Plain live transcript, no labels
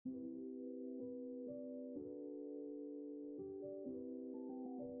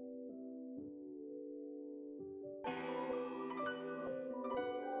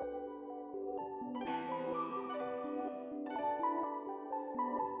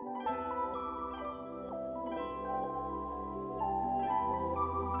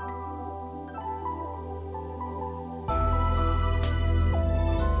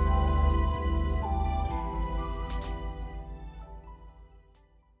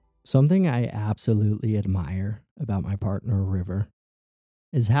Something I absolutely admire about my partner, River,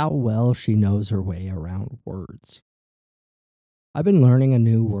 is how well she knows her way around words. I've been learning a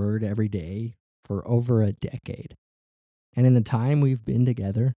new word every day for over a decade, and in the time we've been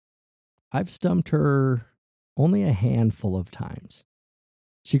together, I've stumped her only a handful of times.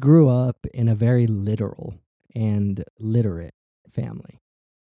 She grew up in a very literal and literate family.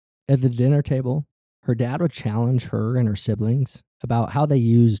 At the dinner table, her dad would challenge her and her siblings about how they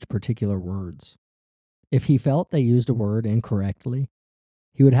used particular words. If he felt they used a word incorrectly,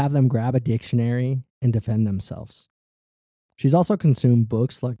 he would have them grab a dictionary and defend themselves. She's also consumed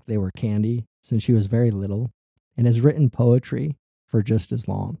books like they were candy since she was very little and has written poetry for just as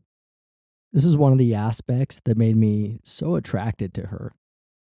long. This is one of the aspects that made me so attracted to her.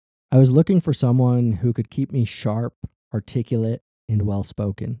 I was looking for someone who could keep me sharp, articulate, and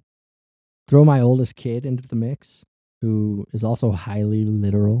well-spoken. Throw my oldest kid into the mix, who is also highly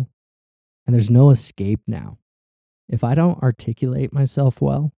literal, and there's no escape now. If I don't articulate myself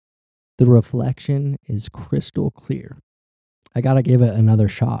well, the reflection is crystal clear. I gotta give it another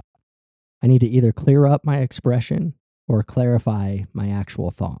shot. I need to either clear up my expression or clarify my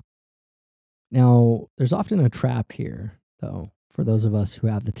actual thought. Now, there's often a trap here, though, for those of us who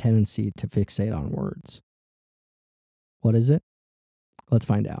have the tendency to fixate on words. What is it? Let's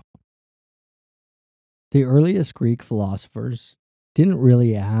find out. The earliest Greek philosophers didn't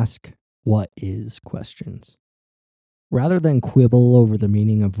really ask what is questions. Rather than quibble over the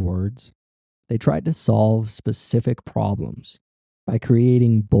meaning of words, they tried to solve specific problems by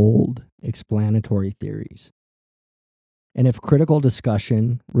creating bold, explanatory theories. And if critical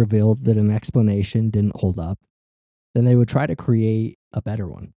discussion revealed that an explanation didn't hold up, then they would try to create a better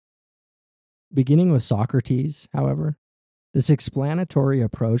one. Beginning with Socrates, however, this explanatory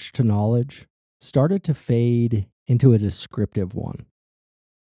approach to knowledge started to fade into a descriptive one.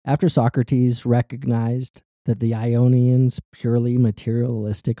 After Socrates recognized that the Ionians' purely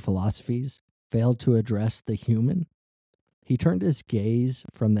materialistic philosophies failed to address the human, he turned his gaze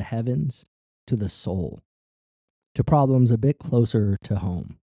from the heavens to the soul, to problems a bit closer to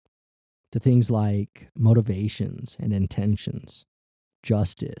home, to things like motivations and intentions,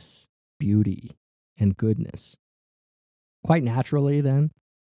 justice, beauty, and goodness. Quite naturally, then,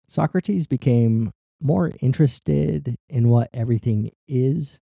 Socrates became more interested in what everything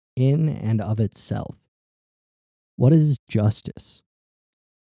is in and of itself. What is justice?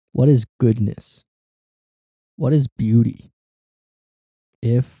 What is goodness? What is beauty?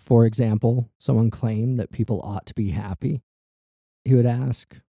 If, for example, someone claimed that people ought to be happy, he would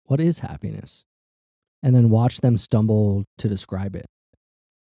ask, what is happiness? And then watch them stumble to describe it.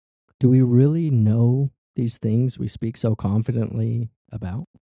 Do we really know these things we speak so confidently about?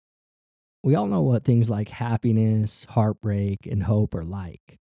 We all know what things like happiness, heartbreak, and hope are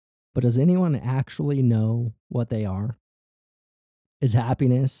like, but does anyone actually know what they are? Is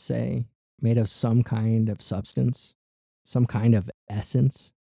happiness, say, made of some kind of substance, some kind of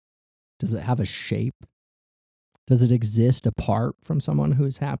essence? Does it have a shape? Does it exist apart from someone who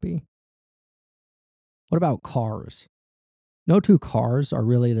is happy? What about cars? No two cars are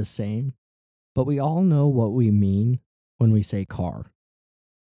really the same, but we all know what we mean when we say car.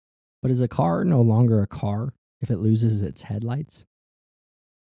 But is a car no longer a car if it loses its headlights?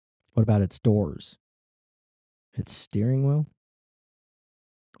 What about its doors? Its steering wheel?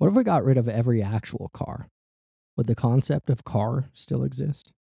 What if we got rid of every actual car? Would the concept of car still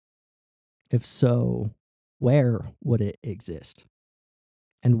exist? If so, where would it exist?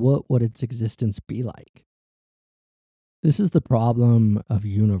 And what would its existence be like? This is the problem of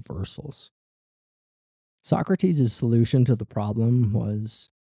universals. Socrates' solution to the problem was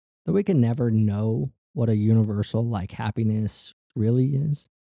that we can never know what a universal like happiness really is.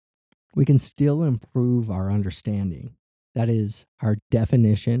 We can still improve our understanding, that is, our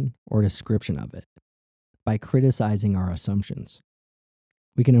definition or description of it, by criticizing our assumptions.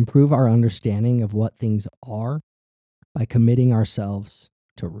 We can improve our understanding of what things are by committing ourselves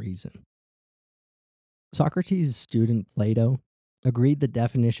to reason. Socrates' student Plato agreed that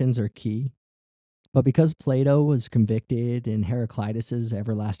definitions are key, but because Plato was convicted in Heraclitus'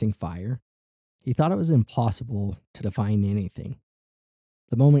 everlasting fire, he thought it was impossible to define anything.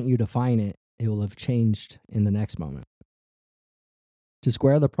 The moment you define it, it will have changed in the next moment. To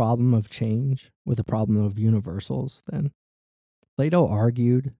square the problem of change with the problem of universals, then, Plato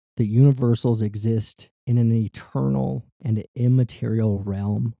argued that universals exist in an eternal and immaterial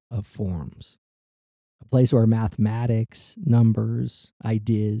realm of forms, a place where mathematics, numbers,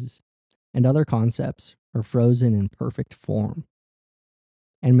 ideas, and other concepts are frozen in perfect form.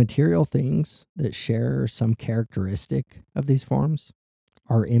 And material things that share some characteristic of these forms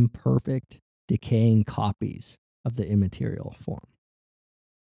are imperfect, decaying copies of the immaterial form.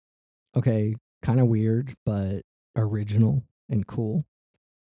 Okay, kind of weird, but original and cool.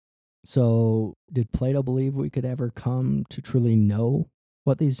 So, did Plato believe we could ever come to truly know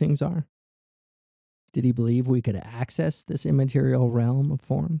what these things are? Did he believe we could access this immaterial realm of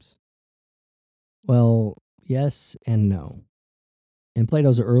forms? Well, yes and no. In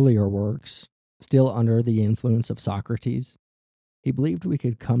Plato's earlier works, still under the influence of Socrates, he believed we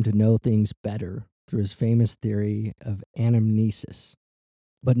could come to know things better through his famous theory of anamnesis,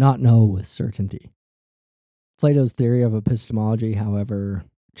 but not know with certainty. Plato's theory of epistemology, however,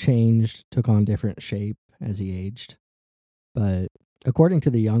 took on different shape as he aged. But according to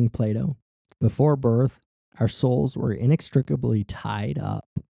the young Plato, before birth, our souls were inextricably tied up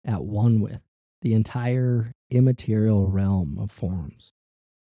at one with the entire immaterial realm of forms.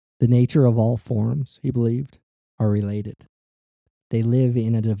 The nature of all forms, he believed, are related. They live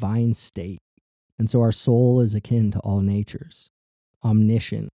in a divine state, and so our soul is akin to all natures,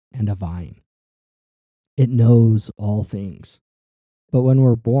 omniscient and divine. It knows all things. But when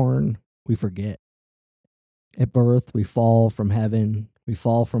we're born, we forget. At birth, we fall from heaven, we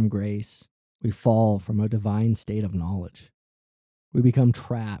fall from grace, we fall from a divine state of knowledge. We become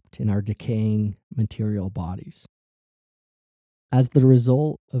trapped in our decaying material bodies. As the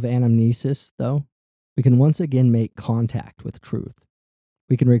result of anamnesis, though, we can once again make contact with truth.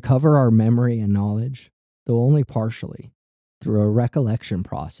 We can recover our memory and knowledge, though only partially, through a recollection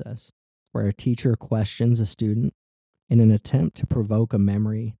process where a teacher questions a student in an attempt to provoke a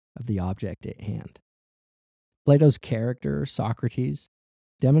memory of the object at hand. Plato's character, Socrates,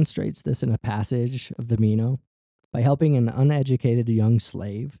 demonstrates this in a passage of the Meno by helping an uneducated young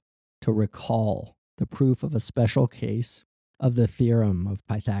slave to recall the proof of a special case of the theorem of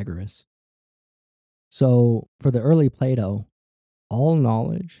Pythagoras. So, for the early Plato, all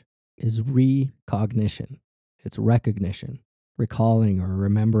knowledge is recognition. It's recognition, recalling or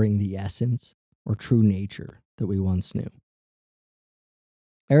remembering the essence or true nature that we once knew.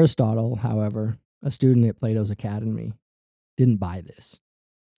 Aristotle, however, a student at Plato's academy, didn't buy this.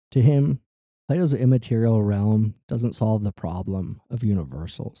 To him, Plato's immaterial realm doesn't solve the problem of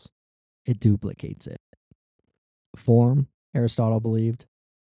universals. It duplicates it. Form, Aristotle believed,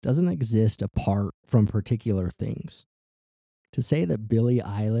 doesn't exist apart from particular things. To say that Billie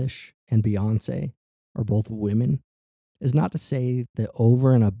Eilish and Beyoncé are both women is not to say that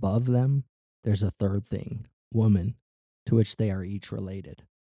over and above them, there's a third thing, woman, to which they are each related.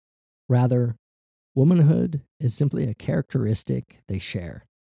 Rather, womanhood is simply a characteristic they share.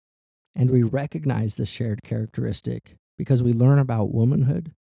 And we recognize this shared characteristic because we learn about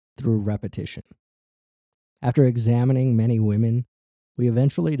womanhood through repetition. After examining many women, we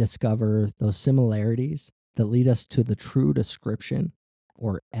eventually discover those similarities that lead us to the true description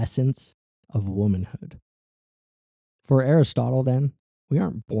or essence of womanhood. For Aristotle, then, we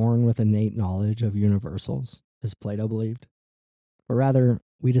aren't born with innate knowledge of universals, as Plato believed, but rather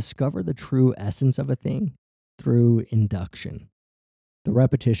we discover the true essence of a thing through induction, the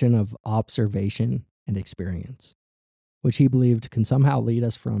repetition of observation and experience, which he believed can somehow lead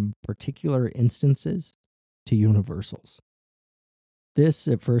us from particular instances to universals. This,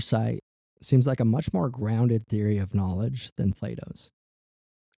 at first sight, seems like a much more grounded theory of knowledge than Plato's.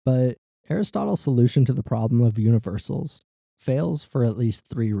 But Aristotle's solution to the problem of universals fails for at least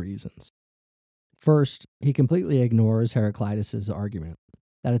three reasons. First, he completely ignores Heraclitus' argument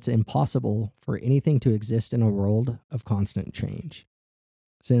that it's impossible for anything to exist in a world of constant change,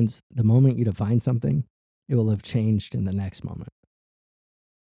 since the moment you define something, it will have changed in the next moment.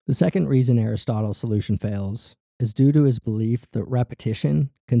 The second reason Aristotle's solution fails is due to his belief that repetition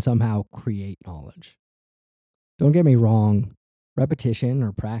can somehow create knowledge. Don't get me wrong, repetition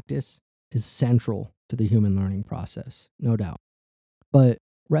or practice is central to the human learning process, no doubt. But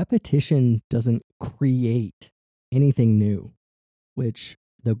repetition doesn't create anything new, which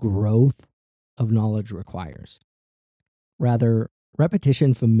the growth of knowledge requires. Rather,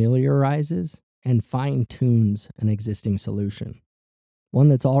 repetition familiarizes and fine-tunes an existing solution, one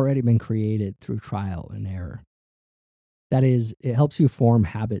that's already been created through trial and error. That is, it helps you form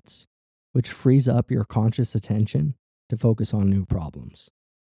habits, which frees up your conscious attention to focus on new problems.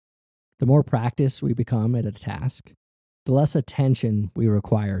 The more practice we become at a task, the less attention we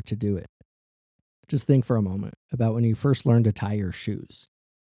require to do it. Just think for a moment about when you first learned to tie your shoes.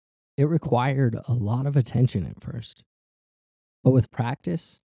 It required a lot of attention at first. But with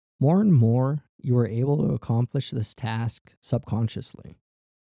practice, more and more, you are able to accomplish this task subconsciously.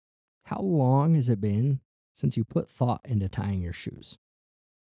 How long has it been since you put thought into tying your shoes?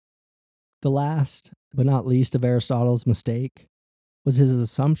 The last, but not least of Aristotle's mistake was his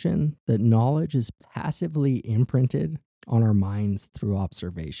assumption that knowledge is passively imprinted on our minds through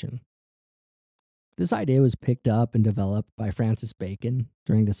observation. This idea was picked up and developed by Francis Bacon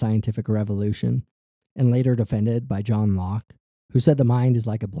during the Scientific Revolution and later defended by John Locke, who said the mind is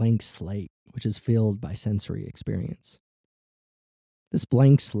like a blank slate, which is filled by sensory experience. This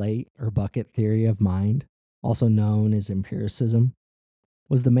blank slate or bucket theory of mind, also known as empiricism,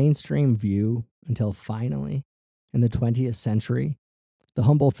 was the mainstream view until finally, in the 20th century, the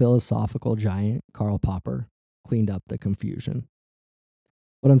humble philosophical giant Karl Popper cleaned up the confusion.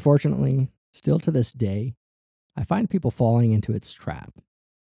 But unfortunately, still to this day, I find people falling into its trap,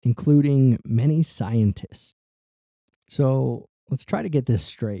 including many scientists. So let's try to get this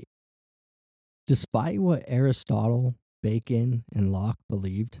straight. Despite what Aristotle, Bacon, and Locke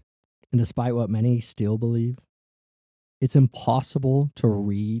believed, and despite what many still believe, it's impossible to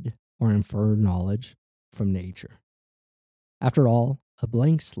read or infer knowledge from nature. After all, a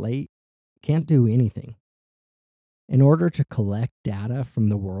blank slate can't do anything. In order to collect data from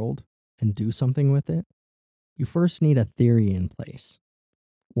the world and do something with it, you first need a theory in place.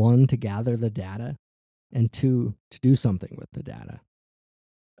 1, to gather the data, and 2, to do something with the data.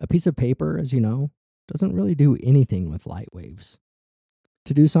 A piece of paper, as you know, doesn't really do anything with light waves.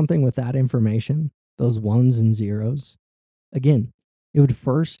 To do something with that information, those ones and zeros, again, it would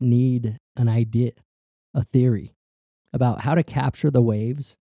first need an idea, a theory, about how to capture the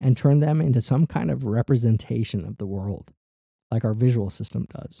waves and turn them into some kind of representation of the world, like our visual system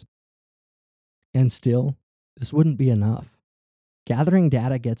does. And still, this wouldn't be enough. Gathering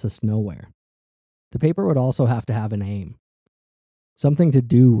data gets us nowhere. The paper would also have to have an aim, something to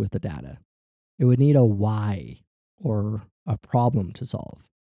do with the data. It would need a why or a problem to solve.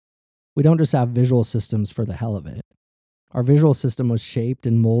 We don't just have visual systems for the hell of it. Our visual system was shaped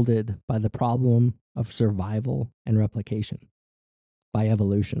and molded by the problem of survival and replication, by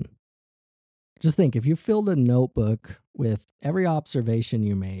evolution. Just think, if you filled a notebook with every observation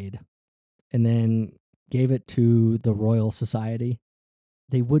you made and then gave it to the Royal Society,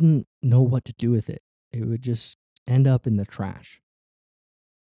 they wouldn't know what to do with it. It would just end up in the trash.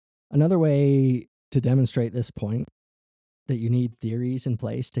 Another way to demonstrate this point, that you need theories in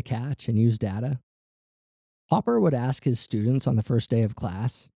place to catch and use data, Popper would ask his students on the first day of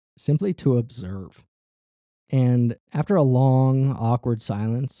class simply to observe. And after a long, awkward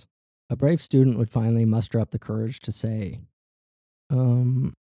silence, a brave student would finally muster up the courage to say,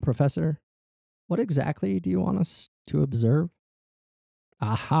 Professor, what exactly do you want us to observe?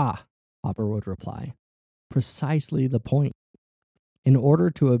 Aha, Popper would reply. Precisely the point. In order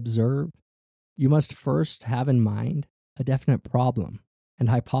to observe, you must first have in mind a definite problem and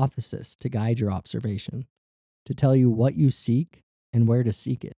hypothesis to guide your observation, to tell you what you seek and where to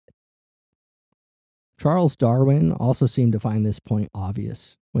seek it. Charles Darwin also seemed to find this point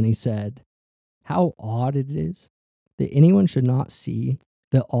obvious when he said, "How odd it is that anyone should not see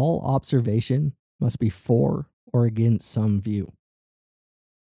that all observation must be for or against some view."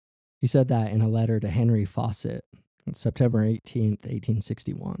 He said that in a letter to Henry Fawcett on September 18th,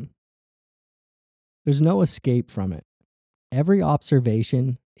 1861. There's no escape from it. Every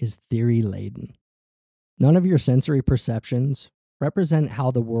observation is theory-laden. None of your sensory perceptions represent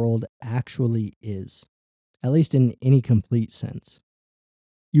how the world actually is, at least in any complete sense.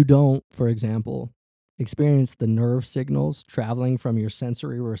 You don't, for example, experience the nerve signals traveling from your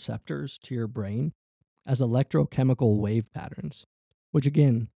sensory receptors to your brain as electrochemical wave patterns, which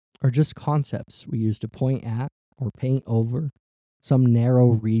again are just concepts we use to point at or paint over some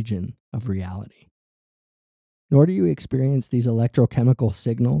narrow region of reality. Nor do you experience these electrochemical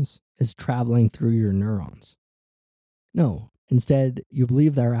signals as traveling through your neurons. No, instead, you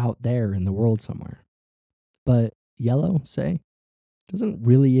believe they're out there in the world somewhere. But yellow, say, doesn't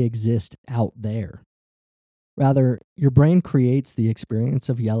really exist out there. Rather, your brain creates the experience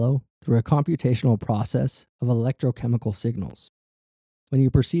of yellow through a computational process of electrochemical signals. When you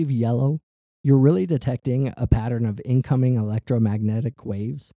perceive yellow, you're really detecting a pattern of incoming electromagnetic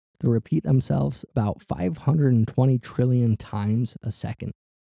waves that repeat themselves about 520 trillion times a second.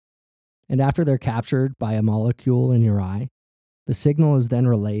 And after they're captured by a molecule in your eye, the signal is then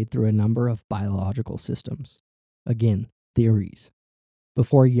relayed through a number of biological systems. Again, theories.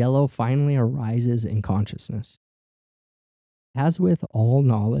 Before yellow finally arises in consciousness. As with all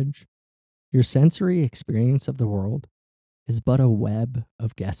knowledge, your sensory experience of the world is but a web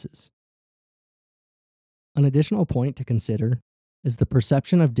of guesses. An additional point to consider is the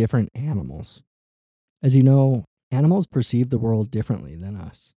perception of different animals. As you know, animals perceive the world differently than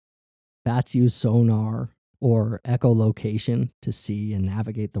us. Bats use sonar or echolocation to see and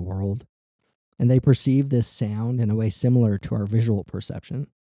navigate the world. and they perceive this sound in a way similar to our visual perception.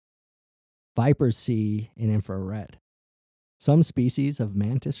 Vipers see in infrared. Some species of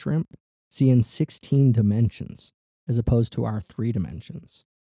mantis shrimp see in 16 dimensions, as opposed to our 3 dimensions.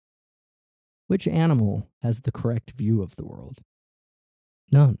 Which animal has the correct view of the world?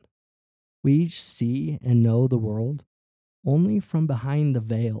 None. We each see and know the world only from behind the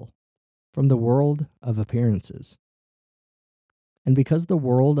veil, from the world of appearances. And because the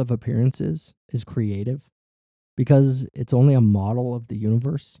world of appearances is creative, because it's only a model of the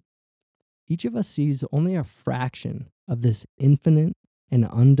universe, each of us sees only a fraction of this infinite and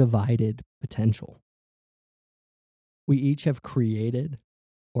undivided potential. We each have created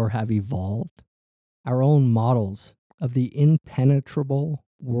or have evolved our own models of the impenetrable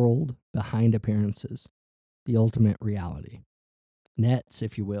world behind appearances, the ultimate reality. Nets,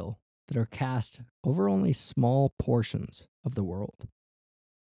 if you will, that are cast over only small portions of the world.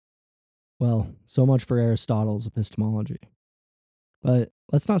 Well, so much for Aristotle's epistemology. But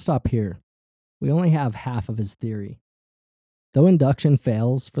let's not stop here. We only have half of his theory. Though induction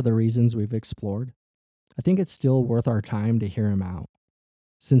fails for the reasons we've explored, I think it's still worth our time to hear him out,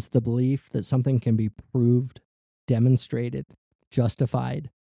 since the belief that something can be proved, demonstrated, justified,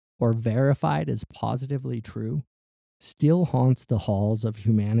 or verified as positively true still haunts the halls of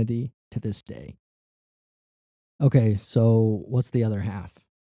humanity to this day. Okay, so what's the other half?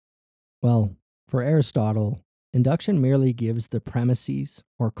 Well, for Aristotle, induction merely gives the premises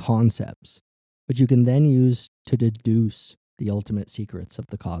or concepts, which you can then use to deduce the ultimate secrets of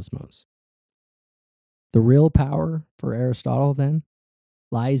the cosmos. The real power for Aristotle, then,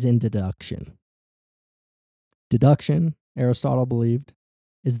 lies in deduction. Deduction, Aristotle believed,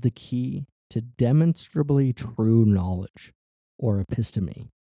 is the key to demonstrably true knowledge, or episteme.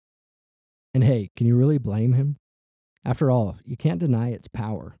 And hey, can you really blame him? After all, you can't deny its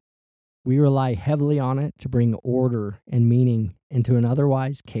power. We rely heavily on it to bring order and meaning into an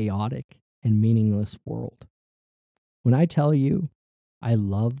otherwise chaotic and meaningless world. When I tell you, I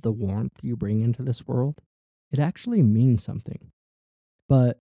love the warmth you bring into this world, it actually means something.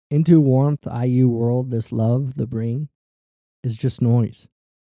 But into warmth, IU world, this love, the bring, is just noise.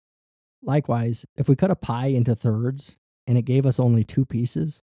 Likewise, if we cut a pie into thirds and it gave us only 2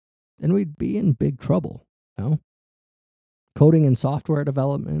 pieces, then we'd be in big trouble, no? Coding and software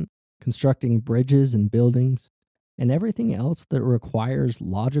development, constructing bridges and buildings, and everything else that requires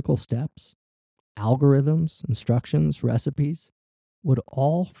logical steps, algorithms, instructions, recipes, would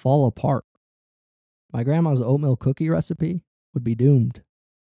all fall apart. My grandma's oatmeal cookie recipe would be doomed.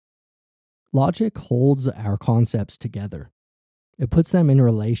 Logic holds our concepts together. It puts them in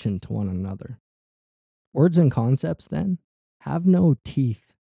relation to one another. Words and concepts, then, have no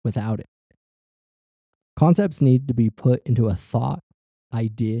teeth without it. Concepts need to be put into a thought,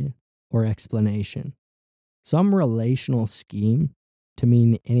 idea, or explanation, some relational scheme to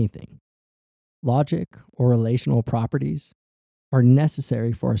mean anything. Logic or relational properties are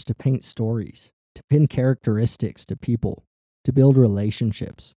necessary for us to paint stories, to pin characteristics to people, to build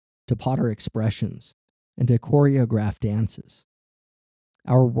relationships, to potter expressions, and to choreograph dances.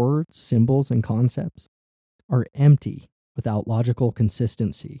 Our words, symbols, and concepts are empty without logical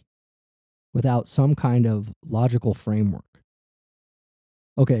consistency, without some kind of logical framework.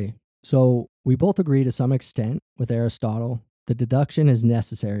 Okay, so we both agree to some extent with Aristotle that deduction is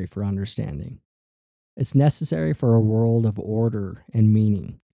necessary for understanding. It's necessary for a world of order and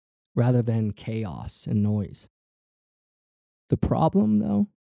meaning, rather than chaos and noise. The problem, though,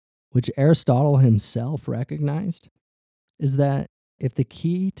 which Aristotle himself recognized, is that if the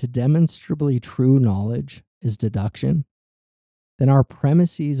key to demonstrably true knowledge is deduction, then our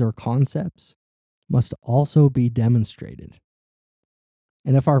premises or concepts must also be demonstrated.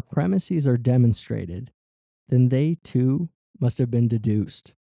 And if our premises are demonstrated, then they too must have been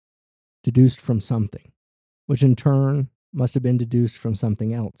deduced from something, which in turn must have been deduced from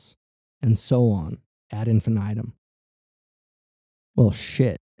something else, and so on ad infinitum. Well,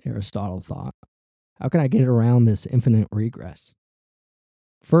 shit, Aristotle thought. How can I get around this infinite regress?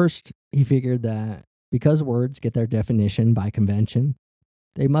 First, he figured that because words get their definition by convention,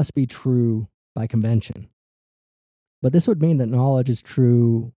 they must be true by convention. But this would mean that knowledge is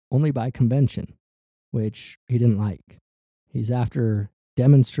true only by convention, which he didn't like. He's after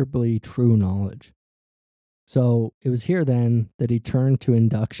demonstrably true knowledge. So it was here then that he turned to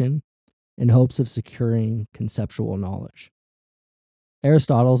induction in hopes of securing conceptual knowledge.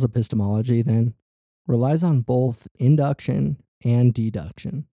 Aristotle's epistemology, then, relies on both induction and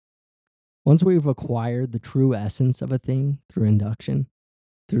deduction. Once we've acquired the true essence of a thing through induction,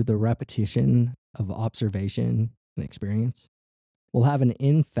 through the repetition of observation and experience, we'll have an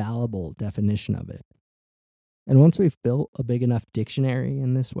infallible definition of it. And once we've built a big enough dictionary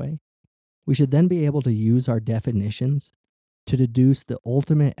in this way, we should then be able to use our definitions to deduce the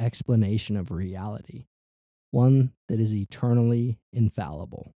ultimate explanation of reality, one that is eternally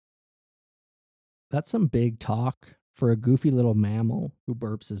infallible. That's some big talk for a goofy little mammal who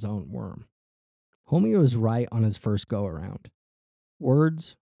burps his own worm. Homie was right on his first go around.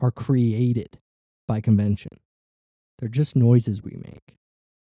 Words are created by convention. They're just noises we make.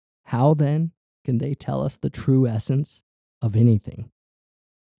 How then can they tell us the true essence of anything?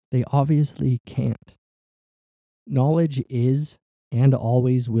 They obviously can't. Knowledge is, and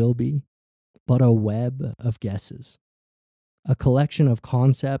always will be, but a web of guesses, a collection of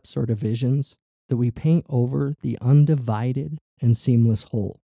concepts or divisions that we paint over the undivided and seamless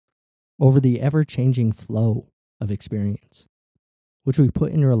whole, over the ever-changing flow of experience, which we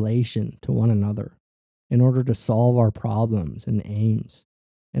put in relation to one another in order to solve our problems and aims,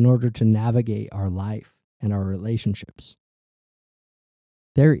 in order to navigate our life and our relationships.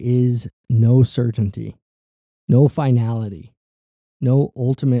 There is no certainty, no finality, no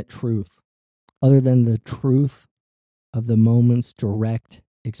ultimate truth other than the truth of the moment's direct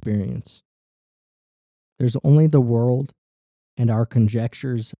experience. There's only the world and our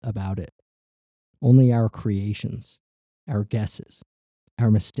conjectures about it, only our creations, our guesses,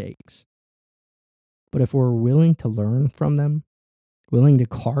 our mistakes. But if we're willing to learn from them, willing to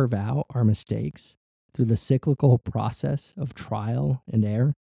carve out our mistakes through the cyclical process of trial and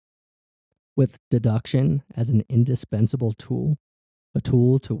error, with deduction as an indispensable tool, a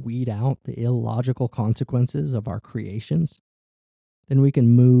tool to weed out the illogical consequences of our creations, then we can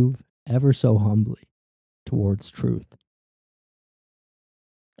move ever so humbly towards truth.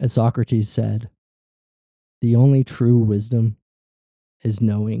 As Socrates said, the only true wisdom is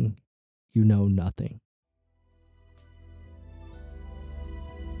knowing you know nothing.